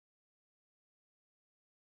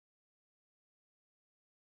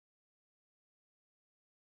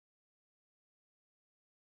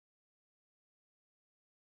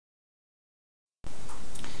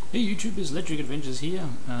Hey YouTubers, Electric Adventures here.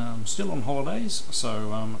 Still on holidays,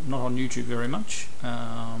 so not on YouTube very much.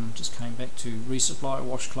 Just came back to resupply,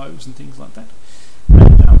 wash clothes and things like that.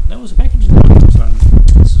 And there was a package in there, so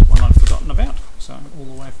this is one I'd forgotten about. So all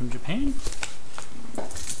the way from Japan.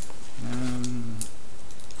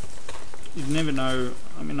 You never know.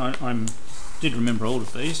 I mean, I did remember all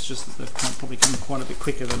of these, just that they've probably come quite a bit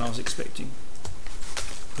quicker than I was expecting,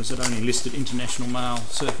 because it only listed international mail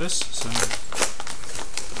surface. So.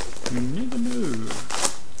 You never know.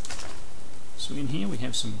 So in here we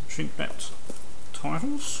have some shrink wrapped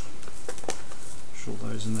titles. I'm sure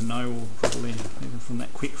those in the know will probably, even from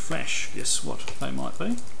that quick flash, guess what they might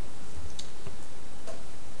be.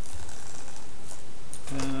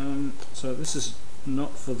 So this is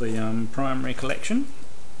not for the primary collection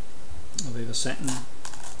of either Saturn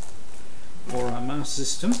or our Master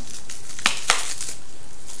System.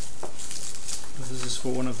 This is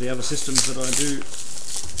for one of the other systems that I do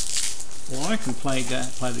like and play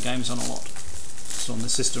the games on a lot. So on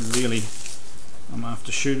this system, really, I'm after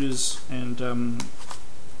shooters and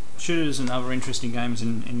other interesting games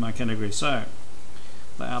in my category. So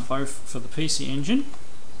they are both for the PC Engine.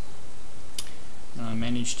 And I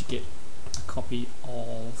managed to get a copy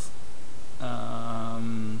of I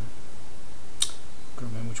can't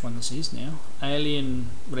remember which one this is now.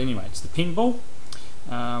 Alien, but anyway, it's the Pinball.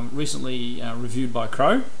 Recently reviewed by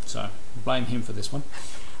Crow, so blame him for this one.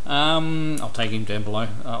 I'll take him down below.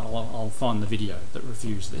 I'll find the video that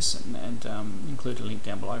reviews this and include a link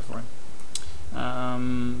down below for him.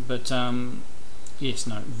 Yes,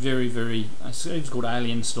 no, very, very. It's called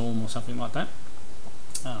Alien Storm or something like that.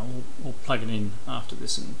 We'll plug it in after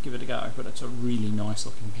this and give it a go. But it's a really nice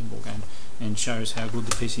looking pinball game and shows how good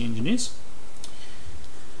the PC Engine is.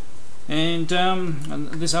 And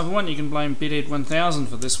this other one, you can blame BitEd1000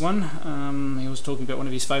 for this one. He was talking about one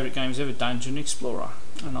of his favourite games ever, Dungeon Explorer,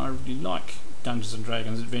 and I really like Dungeons and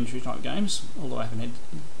Dragons adventure type games, although I haven't had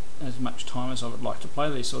as much time as I would like to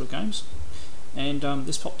play these sort of games. And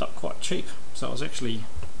this popped up quite cheap, so I was actually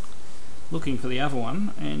looking for the other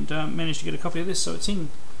one and managed to get a copy of this. So it's in,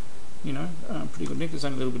 you know, pretty good nick. There's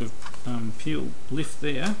only a little bit of peel lift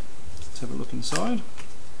there. Let's have a look inside.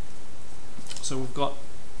 So we've got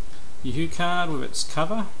the Hue card with its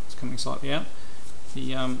cover. It's coming slightly out.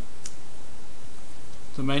 The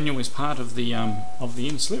manual is part of the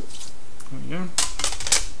in-slip. There we go.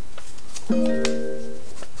 A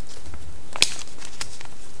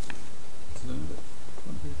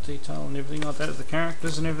bit of detail and everything like that of the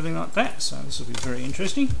characters and everything like that. So this will be very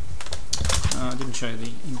interesting. I didn't show you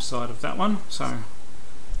the inside of that one. So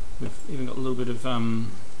we've even got a little bit of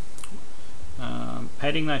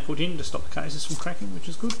padding they put in to stop the cases from cracking, which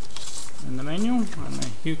is good. And the manual and the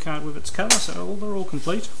Hue card with its cover, so they're all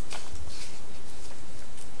complete.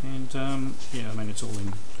 And yeah, I mean it's all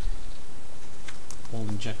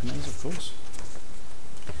in Japanese, of course.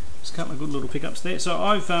 Just a couple of good little pickups there. So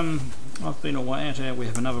I've been away out there. We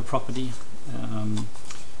have another property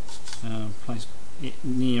place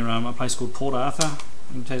near a place called Port Arthur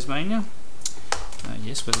in Tasmania.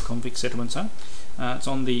 Yes, where the convict settlements are. It's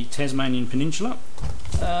on the Tasmanian Peninsula,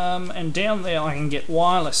 and down there I can get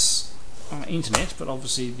wireless internet, but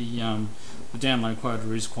obviously the download quota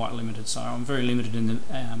is quite limited, so I'm very limited in the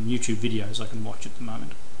YouTube videos I can watch at the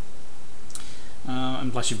moment.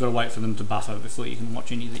 And plus you've got to wait for them to buffer before you can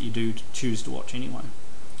watch any that you do choose to watch anyway.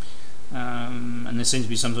 And there seems to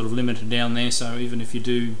be some sort of limiter down there, so even if you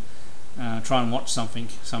do try and watch something,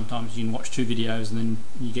 sometimes you can watch 2 videos and then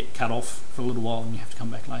you get cut off for a little while and you have to come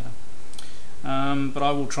back later. But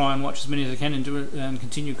I will try and watch as many as I can and do it and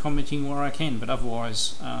continue commenting where I can. But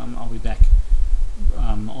otherwise, I'll be back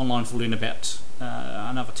online full in about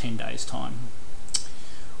another 10 days' time.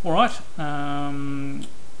 All right,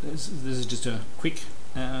 this is just a quick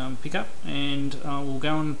pickup, and we'll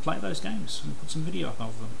go and play those games and put some video up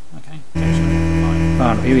of them. Okay.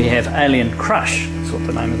 Right, here we have Alien Crush. That's what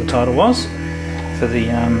the name of the title was for the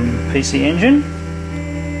PC Engine.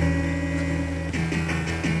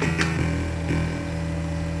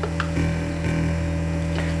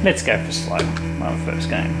 Let's go for slow, my first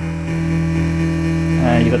game.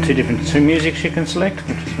 You've got two musics you can select,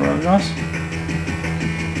 which is really nice.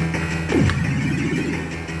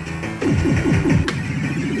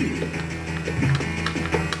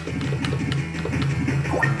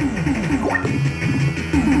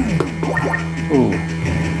 Ooh.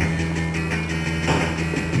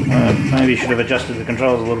 Maybe you should have adjusted the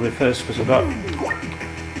controls a little bit first, because we've got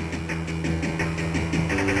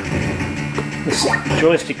this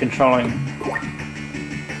joystick controlling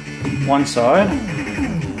one side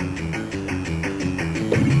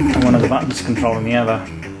and one of the buttons controlling the other.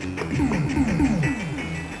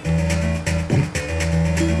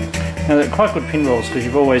 Now they're quite good pinballs because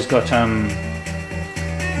you've always got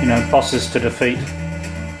you know, bosses to defeat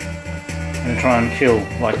and try and kill,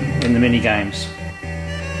 like in the mini games.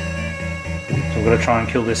 So we've got to try and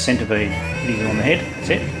kill this centipede. Hitting him on the head. That's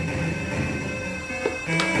it.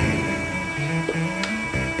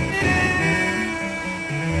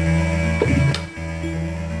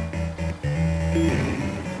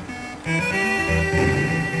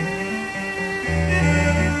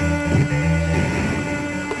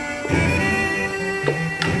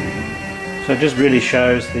 So it just really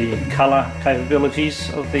shows the colour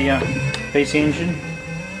capabilities of the PC Engine.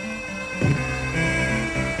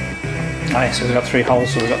 Oh yeah, so we've got 3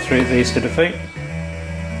 holes, so we've got 3 of these to defeat.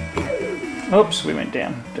 Oops, we went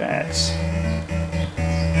down. That's...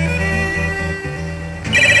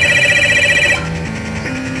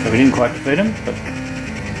 So we didn't quite defeat him, but...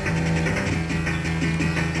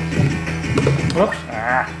 Whoops!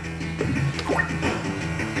 Ah!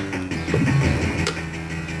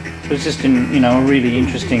 It's just in, you know, a really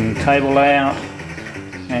interesting table layout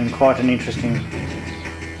and quite an interesting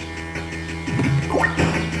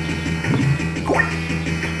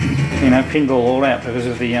pinball all out because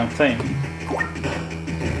of the theme.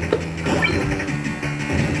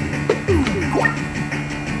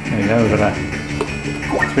 There we go, we've got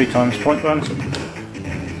a 3 times point bonus.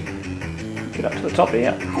 Get up to the top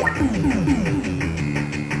here.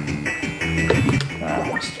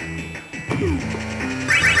 Missed.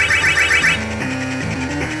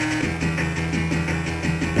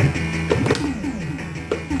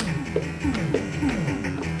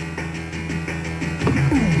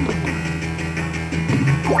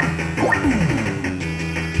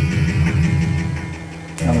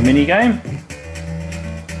 Another mini game.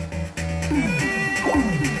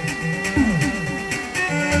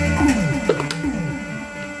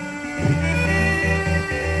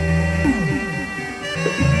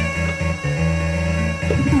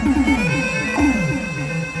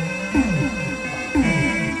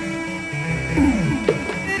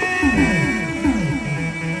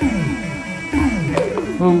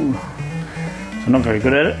 Ooh, so I'm not very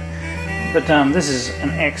good at it, but this is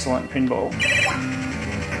an excellent pinball.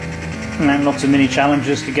 And lots of mini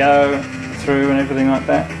challenges to go through and everything like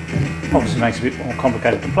that. Obviously makes it a bit more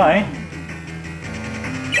complicated to play.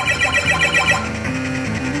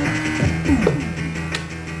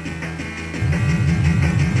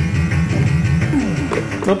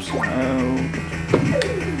 Oops. Oh.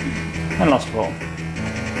 And lost the ball.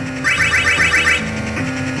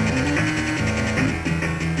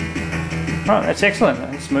 Right, that's excellent.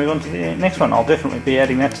 Let's move on to the next one. I'll definitely be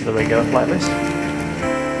adding that to the regular playlist.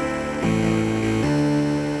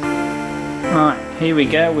 Right, here we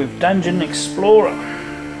go with Dungeon Explorer.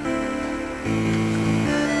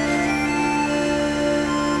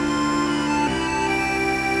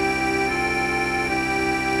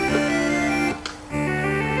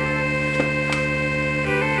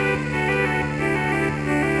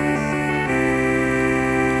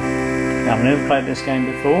 Now, I've never played this game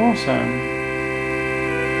before, so...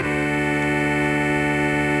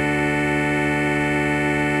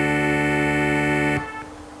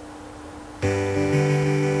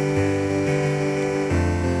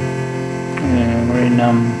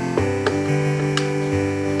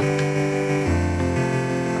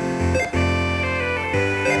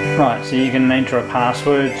 Right, so you can enter a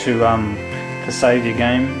password to save your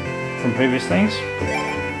game from previous things.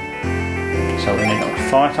 So we need a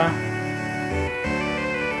fighter.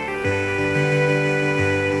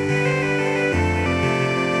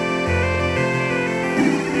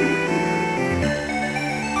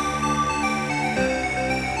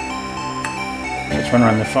 Just run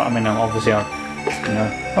around the fight. I mean, obviously I've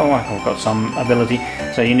got some ability.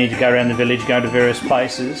 So you need to go around the village, go to various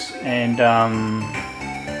places, and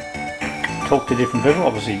talk to different people.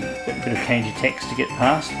 Obviously, a bit of kanji text to get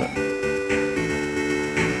past, but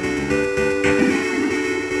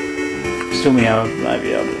still maybe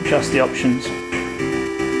able to adjust the options.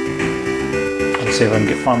 Let's see if I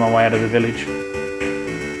can find my way out of the village.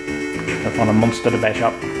 I'll find a monster to bash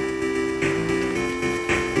up.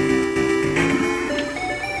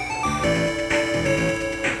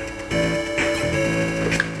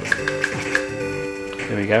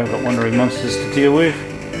 There we go, we've got wandering monsters to deal with.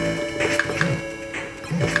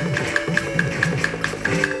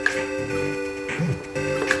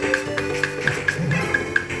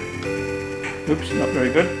 Oops, not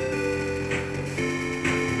very good.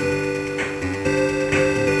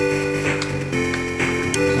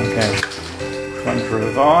 Okay, run for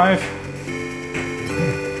revive.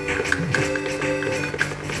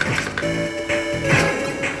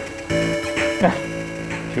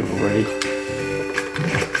 Killed already.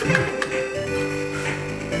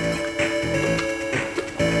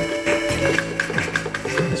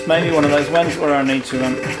 maybe one of those ones where I need to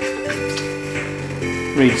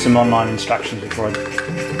read some online instructions before I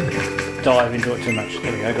dive into it too much.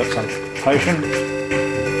 There we go, got some potion.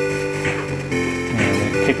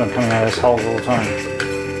 And they keep on coming out of this hole all the time.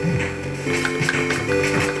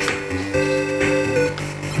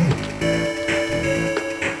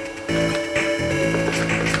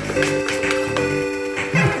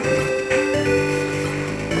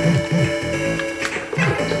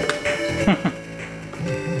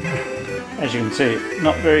 As you can see,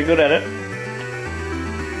 not very good at it.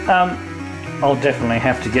 I'll definitely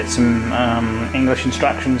have to get some English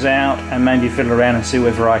instructions out and maybe fiddle around and see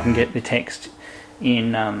whether I can get the text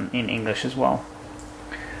in English as well.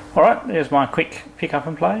 Alright, there's my quick pick up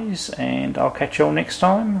and plays, and I'll catch you all next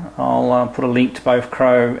time. I'll put a link to both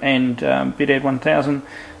Crow and BitEd 1000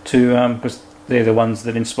 because they're the ones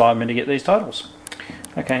that inspired me to get these titles.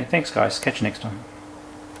 Okay, thanks guys, catch you next time.